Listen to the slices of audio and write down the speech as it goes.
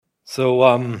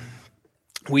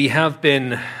We have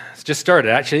been just started,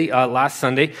 actually, last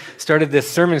Sunday, started this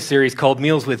sermon series called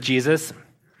Meals with Jesus.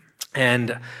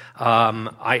 And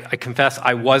I confess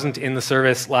I wasn't in the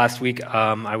service last week.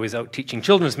 I was out teaching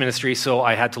children's ministry, so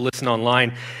I had to listen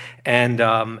online. And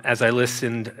as I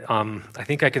listened, I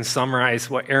think I can summarize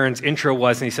what Aaron's intro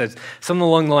was. And he said something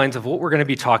along the lines of what we're going to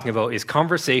be talking about is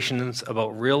conversations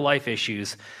about real life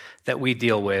issues that we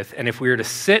deal with. And if we were to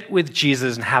sit with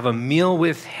Jesus and have a meal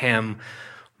with him,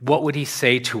 what would he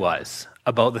say to us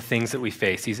about the things that we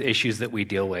face, these issues that we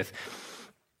deal with?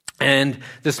 And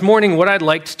this morning, what I'd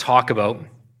like to talk about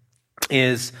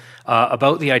is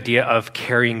about the idea of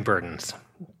carrying burdens.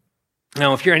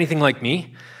 Now, if you're anything like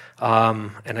me,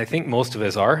 and I think most of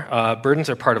us are, burdens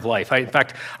are part of life. In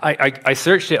fact, I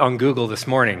searched it on Google this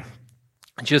morning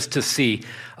just to see,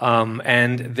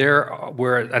 and there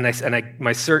were,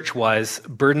 my search was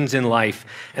burdens in life,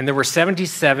 and there were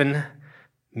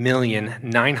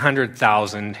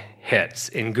 77,900,000 hits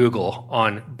in Google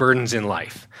on burdens in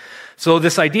life. So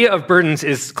this idea of burdens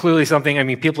is clearly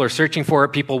something, people are searching for it,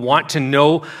 people want to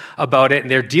know about it, and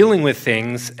they're dealing with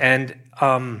things, and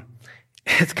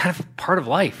it's kind of part of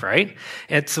life, right?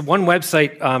 It's one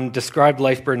website described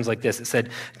life burdens like this. It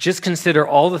said, just consider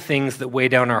all the things that weigh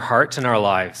down our hearts and our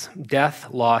lives: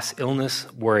 death, loss,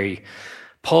 illness, worry,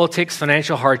 politics,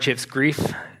 financial hardships,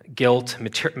 grief, guilt,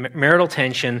 marital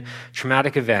tension,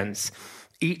 traumatic events.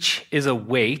 Each is a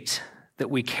weight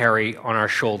that we carry on our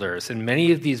shoulders, and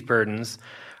many of these burdens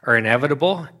are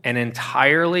inevitable and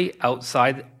entirely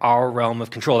outside our realm of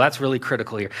control. That's really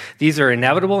critical here. These are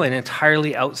inevitable and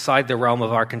entirely outside the realm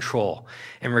of our control.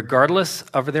 And regardless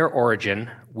of their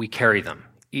origin, we carry them,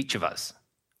 each of us,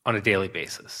 on a daily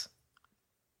basis.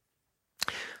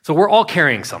 So we're all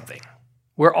carrying something.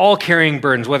 We're all carrying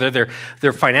burdens, whether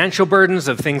they're financial burdens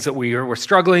of things that we're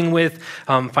struggling with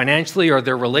financially, or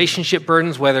they're relationship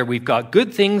burdens, whether we've got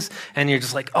good things and you're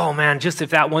just like, oh man, just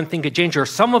if that one thing could change. Or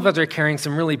some of us are carrying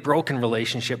some really broken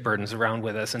relationship burdens around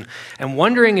with us and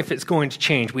wondering if it's going to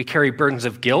change. We carry burdens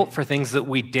of guilt for things that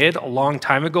we did a long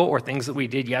time ago or things that we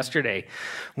did yesterday.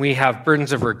 We have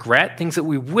burdens of regret, things that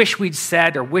we wish we'd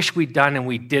said or wish we'd done and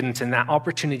we didn't, and that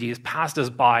opportunity has passed us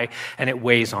by and it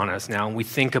weighs on us now and we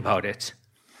think about it.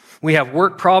 We have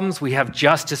work problems, we have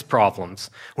justice problems,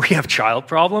 we have child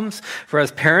problems for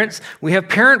us parents, we have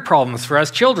parent problems for us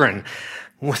children.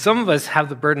 Some of us have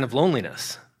the burden of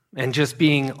loneliness and just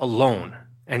being alone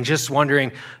and just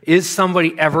wondering, is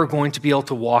somebody ever going to be able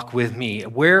to walk with me?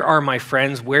 Where are my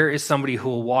friends? Where is somebody who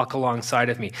will walk alongside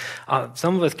of me?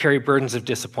 Some of us carry burdens of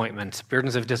disappointment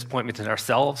in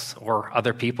ourselves or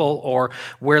other people or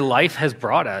where life has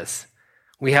brought us.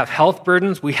 We have health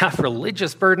burdens, we have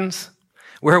religious burdens,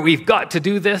 where we've got to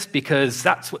do this because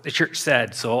that's what the church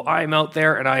said. So I'm out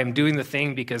there and I am doing the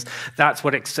thing because that's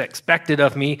what it's expected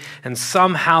of me, and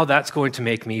somehow that's going to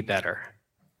make me better.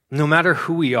 No matter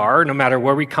who we are, no matter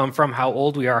where we come from, how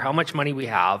old we are, how much money we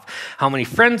have, how many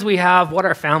friends we have, what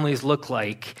our families look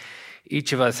like,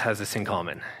 each of us has this in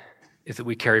common, is that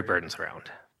we carry burdens around.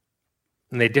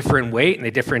 And they differ in weight and they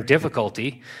differ in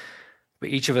difficulty, but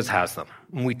each of us has them.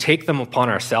 And we take them upon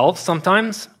ourselves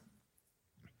sometimes.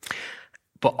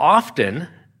 But often,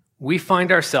 we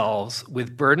find ourselves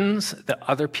with burdens that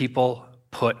other people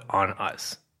put on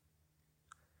us.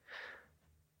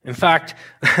 In fact,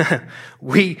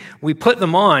 we put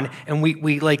them on and we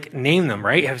name them,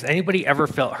 right? Has anybody ever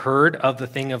heard of the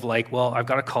thing of I've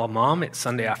got to call mom, it's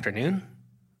Sunday afternoon,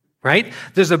 right?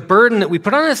 There's a burden that we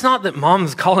put on. It's not that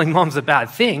calling mom's a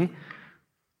bad thing,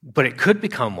 but it could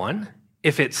become one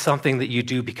if it's something that you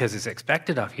do because it's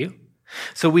expected of you.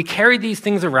 So we carry these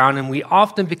things around and we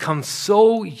often become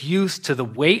so used to the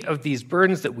weight of these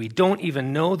burdens that we don't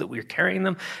even know that we're carrying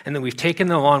them and that we've taken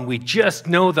them on. We just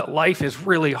know that life is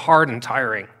really hard and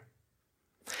tiring.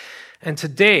 And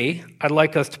today, I'd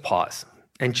like us to pause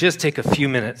and just take a few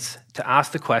minutes to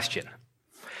ask the question,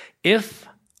 if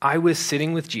I was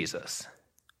sitting with Jesus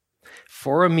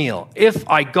for a meal, if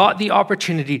I got the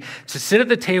opportunity to sit at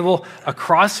the table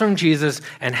across from Jesus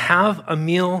and have a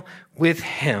meal with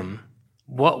him,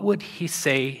 what would he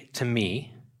say to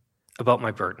me about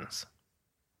my burdens?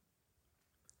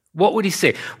 What would he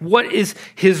say? What is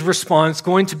his response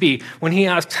going to be when he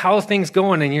asks, how are things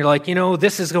going? And you're like,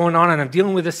 this is going on and I'm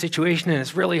dealing with this situation and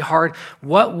it's really hard.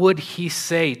 What would he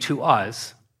say to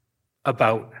us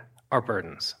about our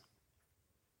burdens?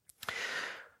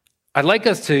 I'd like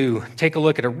us to take a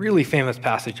look at a really famous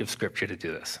passage of Scripture to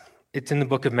do this. It's in the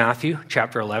book of Matthew,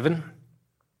 chapter 11.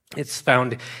 It's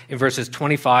found in verses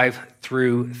 25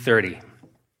 through 30.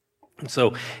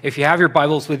 So if you have your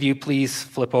Bibles with you, please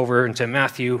flip over into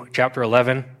Matthew chapter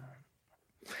 11.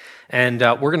 And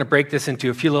we're going to break this into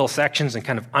a few little sections and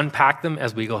kind of unpack them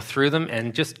as we go through them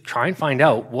and just try and find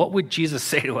out what would Jesus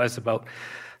say to us about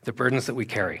the burdens that we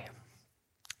carry.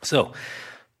 So,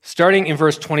 starting in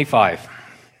verse 25.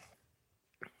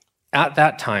 At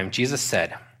that time, Jesus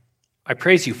said, I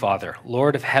praise you, Father,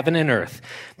 Lord of heaven and earth,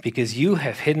 because you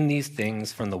have hidden these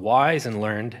things from the wise and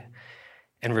learned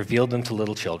and revealed them to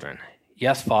little children.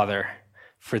 Yes, Father,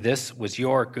 for this was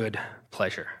your good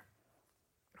pleasure.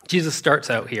 Jesus starts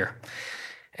out here,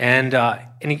 and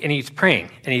he's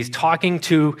praying, and he's talking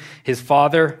to his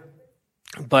Father,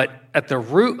 but at the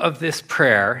root of this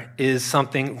prayer is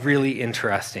something really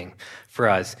interesting for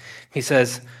us. He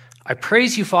says, I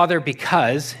praise you, Father,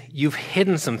 because you've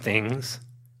hidden some things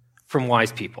from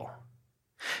wise people.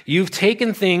 You've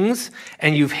taken things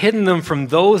and you've hidden them from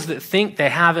those that think they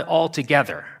have it all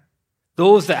together.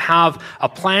 Those that have a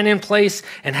plan in place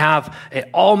and have it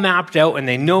all mapped out and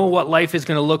they know what life is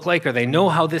going to look like or they know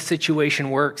how this situation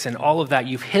works and all of that.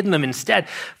 You've hidden them. Instead,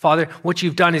 Father, what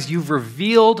you've done is you've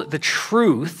revealed the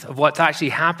truth of what's actually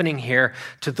happening here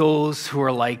to those who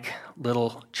are like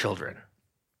little children.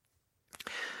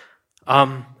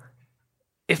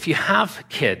 If you have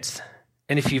kids,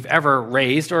 and if you've ever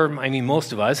raised, or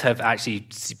most of us have actually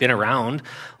been around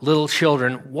little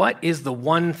children, what is the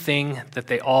one thing that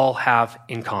they all have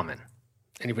in common?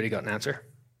 Anybody got an answer?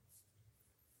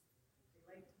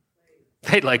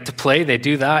 They like to play. They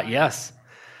do that, yes.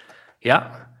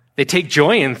 Yeah. They take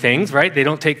joy in things, right? They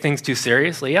don't take things too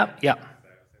seriously. Yep.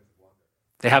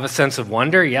 They have a sense of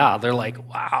wonder. Yeah. They're like,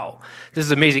 wow, this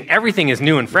is amazing. Everything is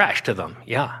new and fresh to them.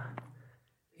 Yeah.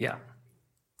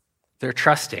 They're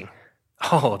trusting.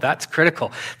 Oh, that's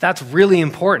critical. That's really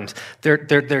important. They're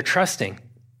trusting.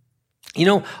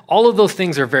 All of those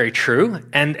things are very true,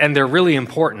 and they're really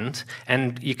important,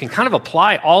 and you can kind of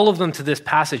apply all of them to this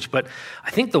passage, but I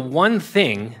think the one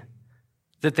thing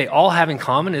that they all have in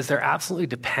common is they're absolutely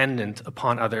dependent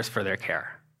upon others for their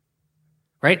care.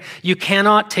 Right? You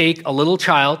cannot take a little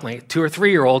child, like 2 or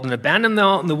 3-year-old, and abandon them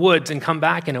out in the woods and come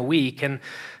back in a week and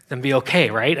then be okay,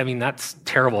 right? That's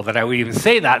terrible that I would even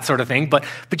say that sort of thing, but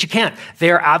you can't. They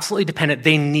are absolutely dependent.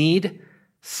 They need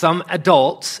some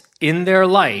adults in their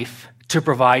life to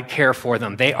provide care for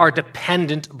them. They are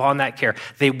dependent upon that care.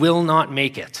 They will not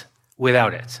make it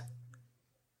without it.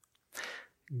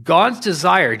 God's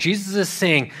desire, Jesus is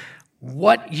saying,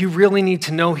 what you really need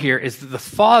to know here is that the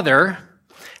Father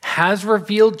has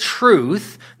revealed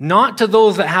truth, not to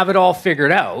those that have it all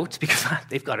figured out, because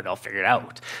they've got it all figured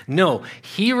out. No,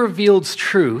 he reveals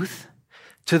truth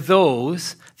to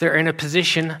those that are in a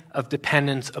position of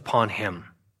dependence upon him.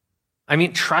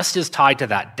 Trust is tied to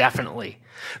that, definitely.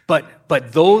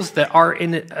 But those that are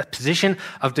in a position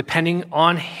of depending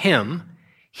on him,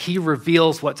 he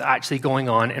reveals what's actually going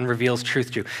on and reveals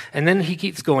truth to. And then he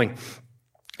keeps going.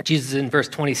 Jesus in verse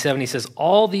 27, he says,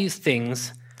 all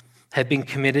things have been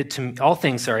committed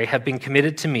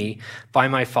to me by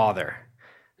my Father.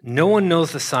 No one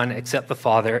knows the Son except the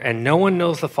Father, and no one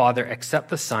knows the Father except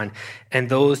the Son, and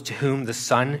those to whom the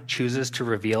Son chooses to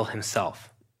reveal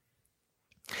himself.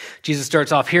 Jesus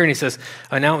starts off here and he says,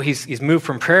 now he's moved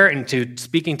from prayer into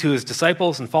speaking to his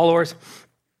disciples and followers,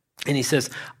 and he says,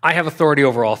 I have authority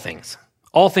over all things.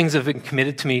 All things have been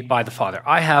committed to me by the Father.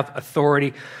 I have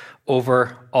authority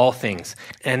over all things.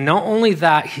 And not only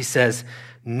that, he says,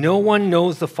 no one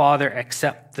knows the Father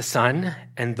except the Son,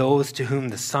 and those to whom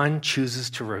the Son chooses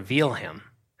to reveal him.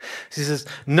 So he says,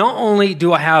 not only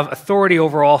do I have authority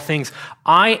over all things,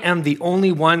 I am the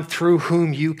only one through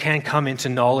whom you can come into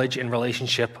knowledge and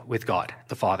relationship with God,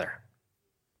 the Father.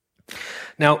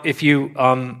 Now, if you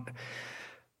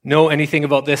know anything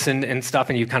about this and stuff,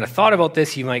 and you kind of thought about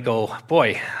this, you might go,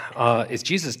 boy, is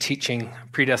Jesus teaching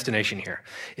predestination here?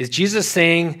 Is Jesus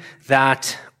saying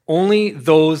that only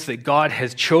those that God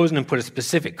has chosen and put a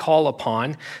specific call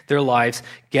upon their lives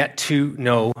get to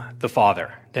know the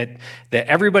Father? That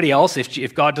everybody else,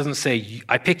 if God doesn't say,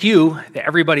 I pick you, that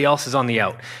everybody else is on the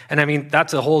out. And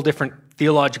that's a whole different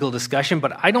theological discussion,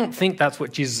 but I don't think that's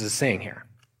what Jesus is saying here.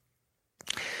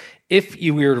 If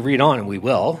we were to read on, and we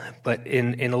will, but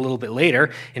in a little bit later,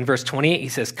 in verse 28, he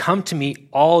says, come to me,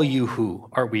 all you who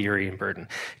are weary and burdened.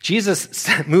 Jesus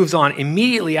moves on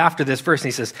immediately after this verse, and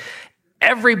he says,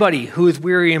 everybody who is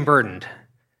weary and burdened,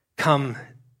 come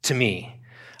to me.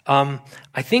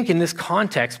 I think in this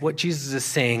context, what Jesus is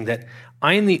saying that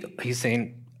he's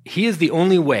saying he is the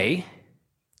only way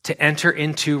to enter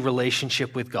into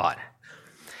relationship with God.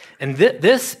 And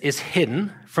this is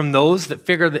hidden from those that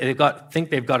think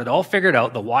they've got it all figured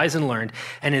out, the wise and learned,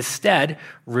 and instead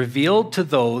revealed to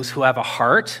those who have a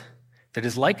heart that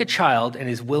is like a child and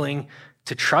is willing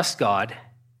to trust God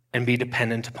and be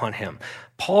dependent upon him.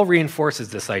 Paul reinforces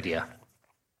this idea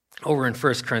over in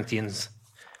 1 Corinthians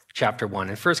chapter 1.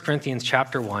 In 1 Corinthians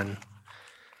chapter 1,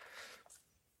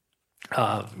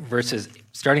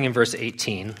 starting in verse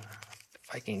 18, if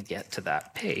I can get to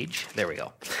that page, there we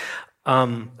go.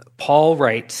 Paul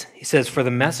writes, he says, "For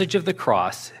the message of the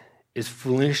cross is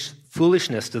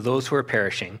foolishness to those who are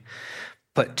perishing,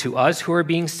 but to us who are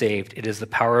being saved, it is the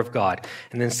power of God."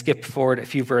 And then skip forward a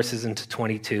few verses into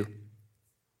 22.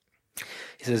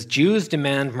 He says, "Jews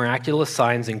demand miraculous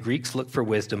signs and Greeks look for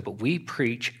wisdom, but we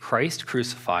preach Christ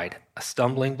crucified, a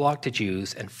stumbling block to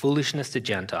Jews and foolishness to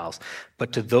Gentiles.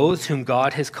 But to those whom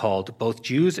God has called, both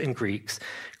Jews and Greeks,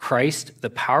 Christ, the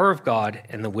power of God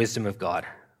and the wisdom of God.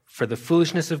 For the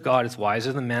foolishness of God is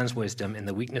wiser than man's wisdom, and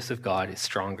the weakness of God is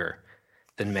stronger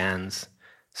than man's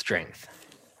strength."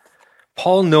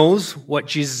 Paul knows what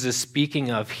Jesus is speaking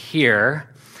of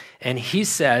here, and he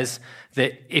says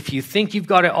that if you think you've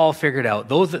got it all figured out,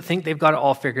 those that think they've got it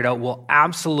all figured out will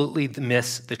absolutely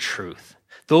miss the truth.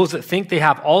 Those that think they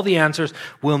have all the answers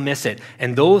will miss it.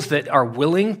 And those that are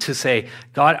willing to say,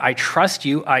 "God, I trust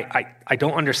you. I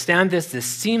don't understand this. This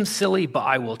seems silly, but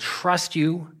I will trust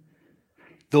you,"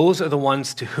 those are the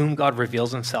ones to whom God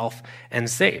reveals himself and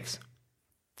saves.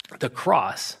 The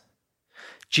cross,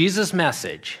 Jesus'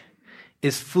 message,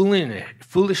 is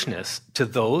foolishness to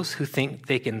those who think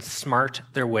they can smart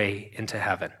their way into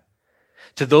heaven,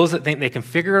 to those that think they can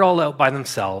figure it all out by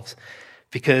themselves,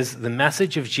 because the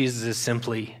message of Jesus is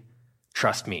simply,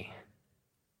 trust me.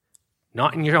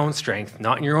 Not in your own strength,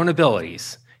 not in your own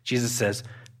abilities. Jesus says,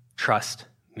 trust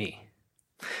me.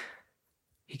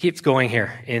 He keeps going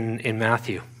here in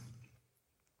Matthew.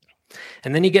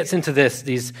 And then he gets into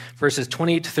these verses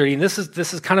 28 to 30, and this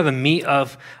is kind of the meat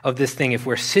of this thing. If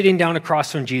we're sitting down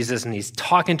across from Jesus and he's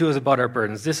talking to us about our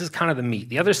burdens, this is kind of the meat.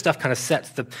 The other stuff kind of sets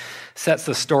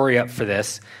the story up for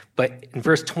this. But in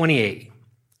verse 28,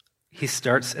 he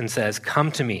starts and says,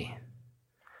 "Come to me,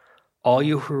 all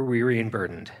you who are weary and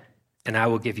burdened, and I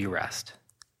will give you rest.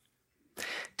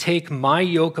 Take my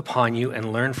yoke upon you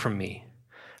and learn from me,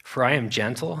 for I am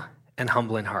gentle and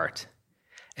humble in heart,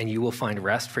 and you will find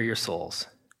rest for your souls.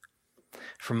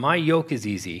 For my yoke is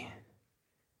easy,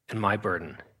 and my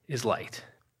burden is light."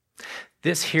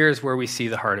 This here is where we see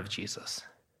the heart of Jesus.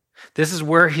 This is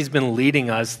where he's been leading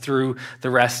us through the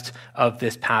rest of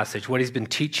this passage, what he's been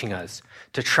teaching us.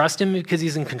 To trust him because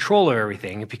he's in control of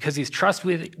everything, and because he's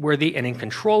trustworthy and in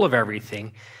control of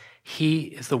everything, he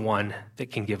is the one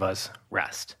that can give us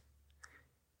rest.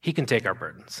 He can take our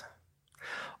burdens.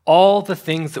 All the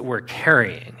things that we're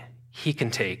carrying, he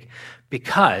can take,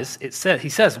 because he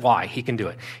says why he can do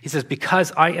it. He says,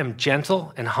 "Because I am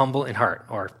gentle and humble in heart."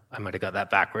 Or I might have got that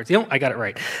backwards. I got it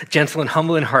right. Gentle and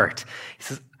humble in heart. He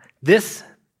says, this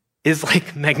is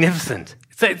like magnificent.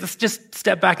 Let's just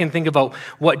step back and think about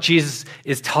what Jesus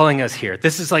is telling us here.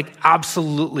 This is like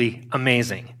absolutely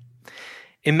amazing.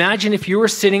 Imagine if you were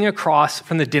sitting across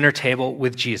from the dinner table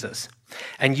with Jesus,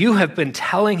 and you have been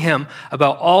telling him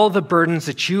about all the burdens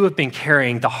that you have been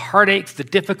carrying, the heartaches, the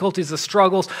difficulties, the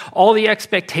struggles, all the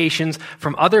expectations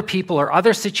from other people or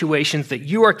other situations that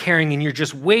you are carrying, and you're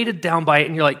just weighted down by it,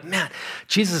 and you're like, "Man,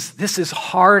 Jesus, this is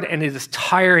hard, and it is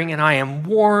tiring, and I am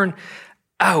worn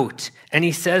out." And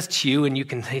he says to you, and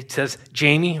he says,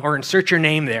 "Jamie," or insert your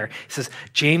name there. He says,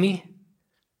 "Jamie,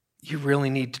 you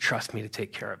really need to trust me to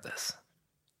take care of this."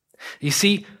 You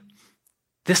see,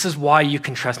 this is why you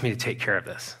can trust me to take care of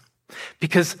this.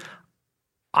 Because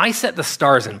I set the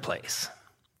stars in place.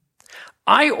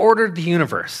 I ordered the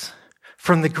universe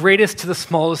from the greatest to the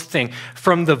smallest thing,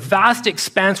 from the vast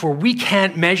expanse where we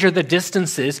can't measure the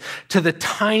distances to the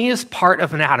tiniest part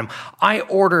of an atom. I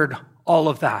ordered all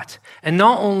of that. And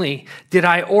not only did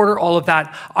I order all of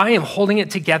that, I am holding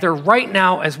it together right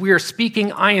now as we are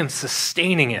speaking. I am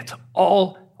sustaining it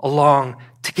all along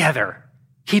together,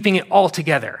 keeping it all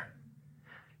together.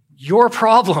 Your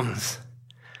problems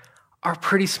are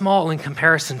pretty small in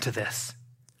comparison to this.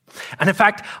 And in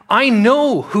fact, I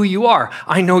know who you are.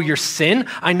 I know your sin.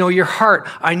 I know your heart.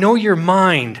 I know your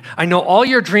mind. I know all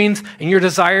your dreams and your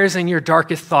desires and your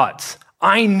darkest thoughts.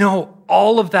 I know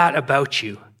all of that about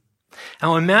you.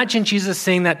 Now imagine Jesus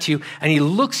saying that to you, and he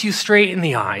looks you straight in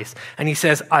the eyes, and he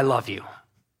says, "I love you.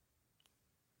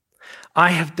 I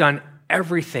have done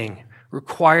everything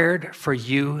required for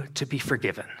you to be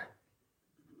forgiven.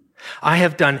 I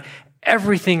have done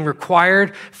everything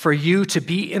required for you to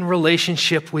be in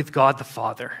relationship with God the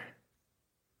Father.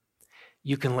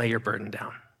 You can lay your burden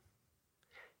down.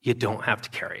 You don't have to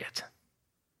carry it."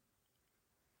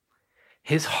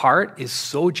 His heart is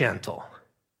so gentle.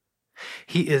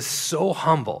 He is so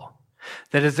humble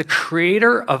that as the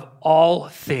creator of all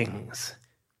things,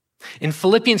 In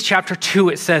Philippians chapter 2,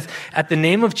 it says, at the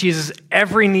name of Jesus,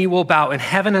 every knee will bow in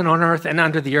heaven and on earth and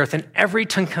under the earth, and every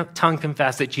tongue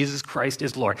confess that Jesus Christ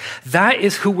is Lord. That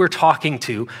is who we're talking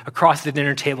to across the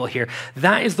dinner table here.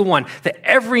 That is the one that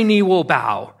every knee will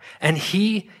bow. And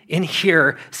he in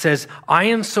here says, I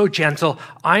am so gentle,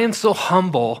 I am so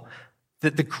humble,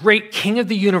 that the great King of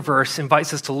the universe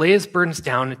invites us to lay his burdens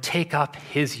down and take up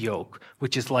his yoke,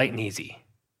 which is light and easy.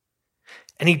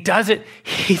 And he does it,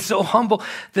 he's so humble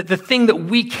that the thing that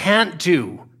we can't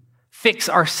do, fix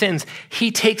our sins,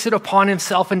 he takes it upon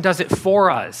himself and does it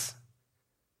for us.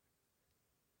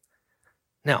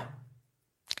 Now,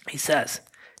 he says,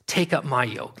 take up my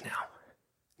yoke now.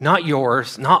 Not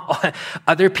yours, not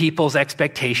other people's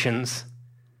expectations.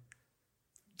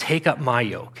 Take up my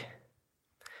yoke.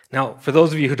 Now, for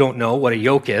those of you who don't know what a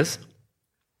yoke is,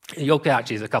 a yoke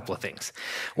actually is a couple of things.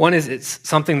 One is it's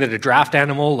something that a draft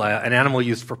animal, an animal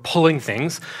used for pulling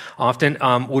things, often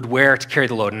would wear to carry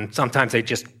the load. And sometimes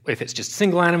if it's just a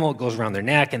single animal, it goes around their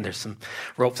neck and there's some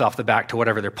ropes off the back to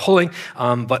whatever they're pulling.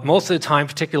 But most of the time,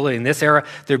 particularly in this era,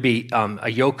 there'd be a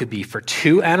yoke could be for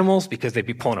two animals because they'd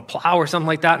be pulling a plow or something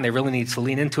like that, and they really need to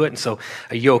lean into it. And so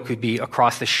a yoke could be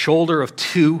across the shoulder of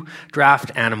two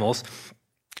draft animals,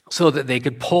 so that they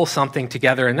could pull something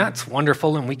together. And that's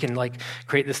wonderful. And we can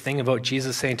create this thing about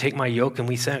Jesus saying, take my yoke, and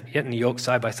we get in the yoke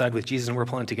side by side with Jesus and we're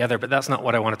pulling together. But that's not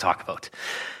what I want to talk about.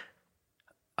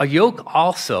 A yoke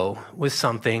also was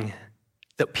something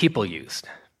that people used.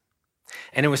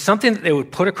 And it was something that they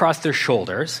would put across their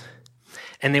shoulders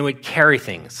and they would carry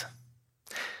things.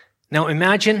 Now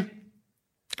imagine,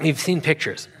 you've seen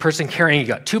pictures, person carrying, you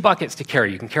got two buckets to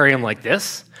carry. You can carry them like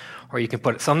this, or you can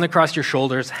put something across your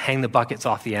shoulders, hang the buckets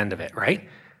off the end of it, right?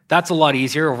 That's a lot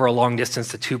easier over a long distance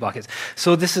to two buckets.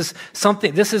 So this is,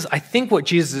 I think, what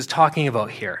Jesus is talking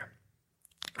about here.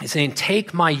 He's saying,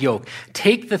 take my yoke.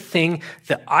 Take the thing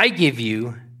that I give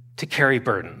you to carry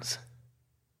burdens.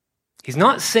 He's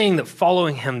not saying that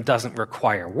following him doesn't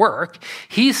require work.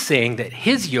 He's saying that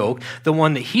his yoke, the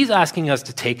one that he's asking us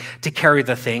to take to carry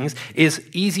the things, is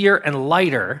easier and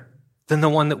lighter than the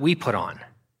one that we put on.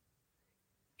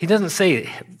 He doesn't say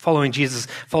following Jesus,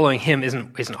 following him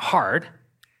isn't hard.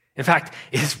 In fact,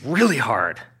 it's really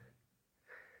hard.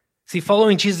 See,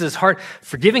 following Jesus is hard.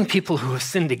 Forgiving people who have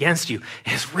sinned against you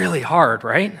is really hard,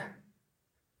 right?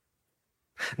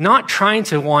 Not trying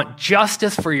to want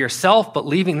justice for yourself, but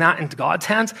leaving that into God's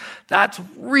hands, that's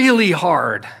really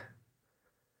hard.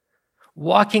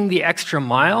 Walking the extra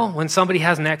mile when somebody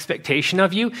has an expectation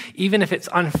of you, even if it's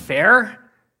unfair,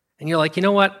 and you're like, you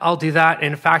know what, I'll do that.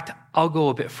 And in fact, I'll go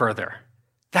a bit further.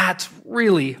 That's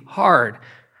really hard.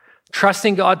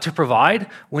 Trusting God to provide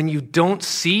when you don't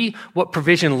see what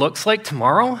provision looks like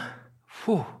tomorrow,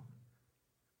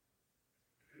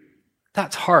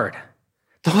 that's hard.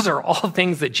 Those are all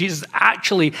things that Jesus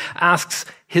actually asks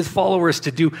his followers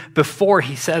to do before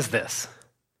he says this.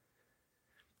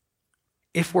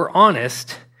 If we're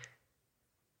honest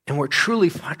and we're truly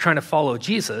trying to follow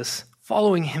Jesus,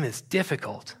 following him is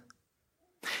difficult.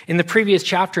 In the previous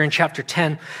chapter, in chapter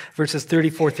 10, verses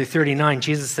 34 through 39,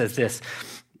 Jesus says this,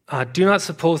 do not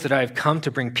suppose that I have come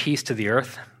to bring peace to the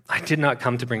earth. I did not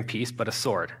come to bring peace, but a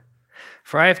sword.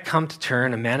 For I have come to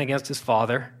turn a man against his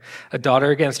father, a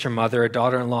daughter against her mother, a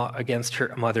daughter-in-law against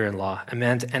her mother-in-law. A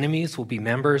man's enemies will be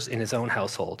members in his own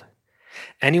household.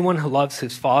 Anyone who loves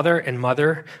his father and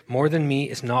mother more than me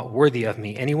is not worthy of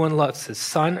me. Anyone who loves his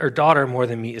son or daughter more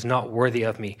than me is not worthy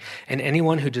of me. And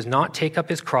anyone who does not take up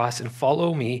his cross and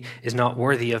follow me is not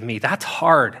worthy of me. That's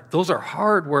hard. Those are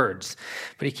hard words.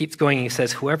 But he keeps going. He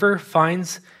says, whoever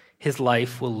finds his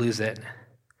life will lose it.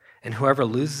 And whoever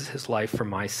loses his life for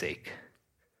my sake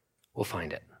will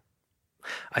find it.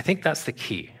 I think that's the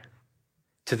key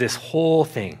to this whole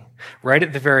thing. Right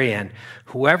at the very end,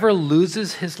 whoever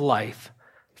loses his life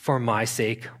for my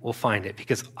sake will find it.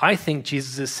 Because I think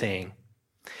Jesus is saying,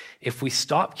 if we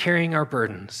stop carrying our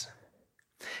burdens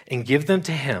and give them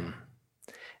to him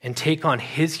and take on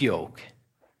his yoke,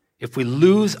 if we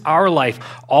lose our life,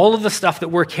 all of the stuff that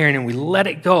we're carrying, and we let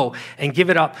it go and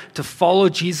give it up to follow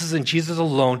Jesus and Jesus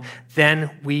alone, then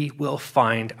we will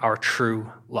find our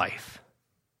true life.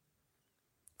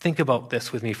 Think about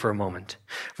this with me for a moment.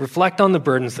 Reflect on the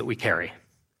burdens that we carry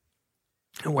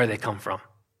and where they come from.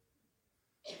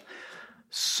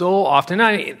 So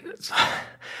often,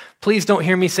 please don't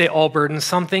hear me say all burdens.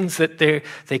 Some things that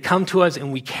they come to us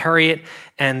and we carry it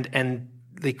and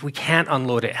we can't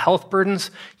unload it. Health burdens,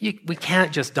 we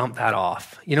can't just dump that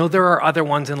off. You know, there are other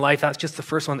ones in life. That's just the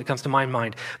first one that comes to my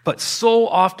mind. But so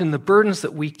often the burdens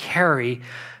that we carry,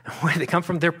 where they come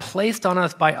from, they're placed on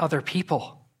us by other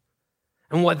people.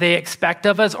 and what they expect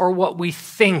of us or what we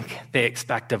think they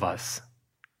expect of us.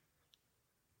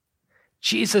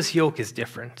 Jesus' yoke is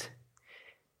different.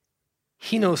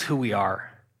 He knows who we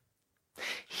are.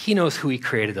 He knows who he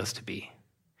created us to be.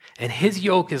 And his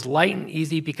yoke is light and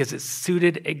easy because it's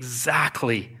suited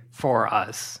exactly for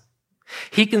us.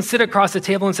 He can sit across the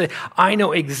table and say, I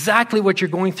know exactly what you're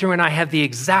going through and I have the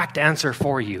exact answer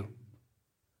for you.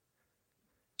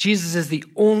 Jesus is the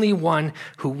only one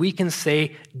who we can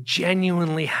say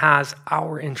genuinely has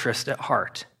our interest at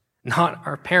heart. Not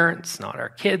our parents, not our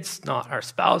kids, not our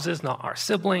spouses, not our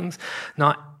siblings,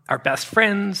 not our best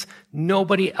friends.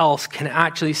 Nobody else can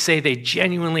actually say they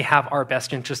genuinely have our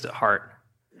best interest at heart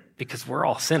because we're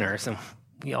all sinners and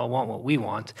we all want what we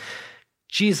want.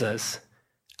 Jesus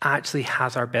actually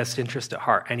has our best interest at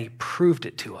heart, and he proved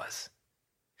it to us.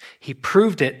 He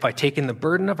proved it by taking the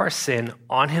burden of our sin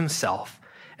on himself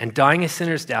and dying a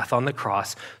sinner's death on the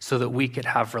cross so that we could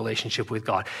have relationship with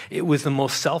God. It was the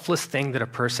most selfless thing that a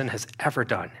person has ever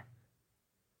done.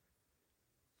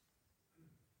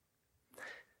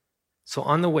 So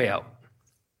on the way out,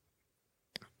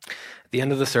 at the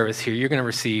end of the service here, you're going to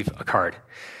receive a card.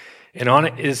 And on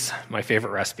it is my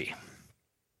favorite recipe.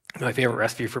 My favorite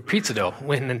recipe for pizza dough,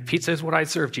 when pizza is what I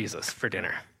serve Jesus for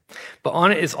dinner. But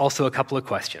on it is also a couple of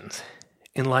questions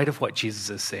in light of what Jesus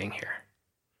is saying here.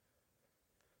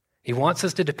 He wants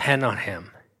us to depend on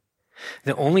him,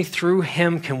 that only through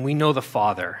him can we know the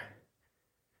Father,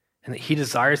 and that he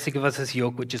desires to give us his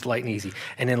yoke, which is light and easy.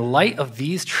 And in light of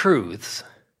these truths,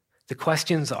 the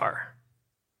questions are,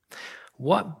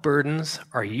 what burdens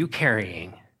are you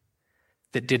carrying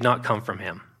that did not come from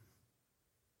him?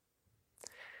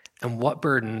 And what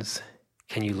burdens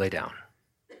can you lay down?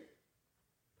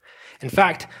 In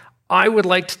fact, I would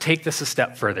like to take this a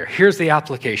step further. Here's the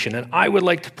application, and I would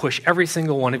like to push every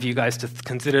single one of you guys to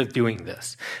consider doing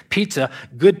this. Pizza,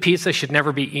 good pizza should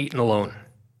never be eaten alone.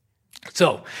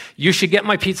 So you should get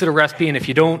my pizza to recipe, and if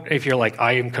you don't, if you're like,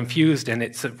 I am confused and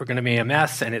we're going to be a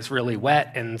mess and it's really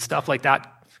wet and stuff like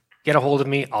that, get a hold of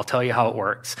me. I'll tell you how it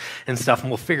works and stuff,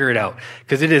 and we'll figure it out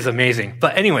because it is amazing.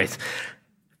 But anyways,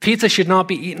 pizza should not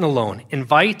be eaten alone.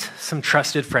 Invite some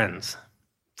trusted friends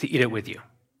to eat it with you.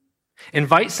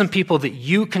 Invite some people that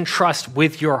you can trust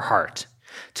with your heart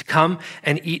to come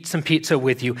and eat some pizza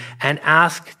with you and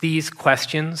ask these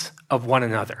questions of one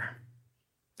another.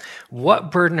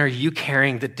 What burden are you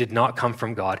carrying that did not come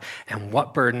from God? And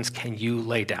what burdens can you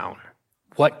lay down?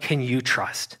 What can you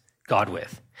trust God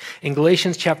with? In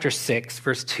Galatians chapter 6,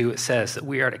 verse 2, it says that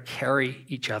we are to carry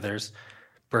each other's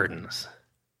burdens.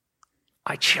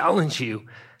 I challenge you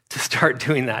to start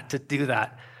doing that, to do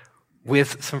that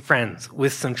with some friends,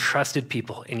 with some trusted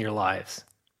people in your lives.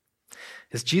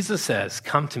 As Jesus says,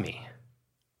 come to me,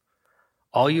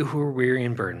 all you who are weary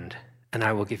and burdened, and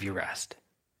I will give you rest.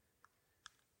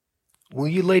 Will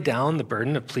you lay down the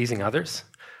burden of pleasing others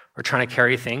or trying to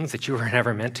carry things that you were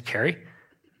never meant to carry?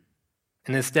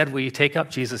 And instead, will you take up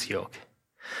Jesus' yoke,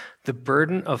 the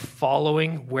burden of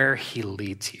following where he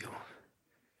leads you?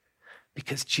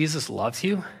 Because Jesus loves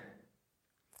you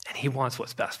and he wants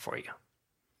what's best for you.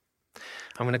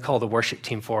 I'm going to call the worship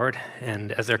team forward,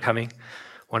 and as they're coming,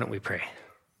 why don't we pray?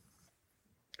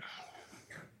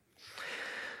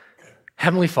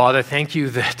 Heavenly Father, thank you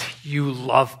that you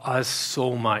love us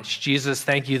so much. Jesus,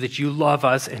 thank you that you love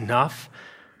us enough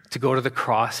to go to the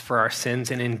cross for our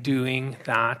sins, and in doing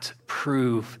that,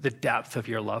 prove the depth of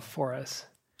your love for us.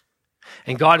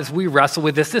 And God, as we wrestle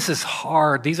with this is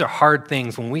hard. These are hard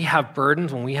things. When we have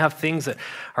burdens, when we have things that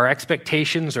our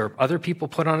expectations or other people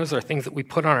put on us or things that we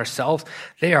put on ourselves,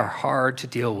 they are hard to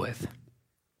deal with.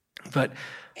 But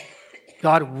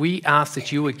God, we ask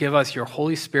that you would give us your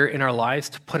Holy Spirit in our lives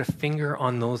to put a finger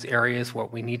on those areas where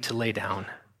we need to lay down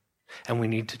and we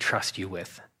need to trust you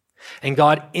with. And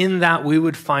God, in that we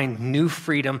would find new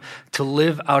freedom to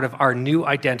live out of our new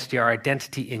identity, our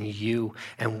identity in you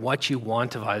and what you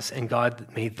want of us. And God,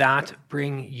 may that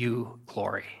bring you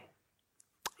glory.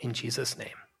 In Jesus' name,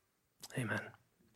 amen.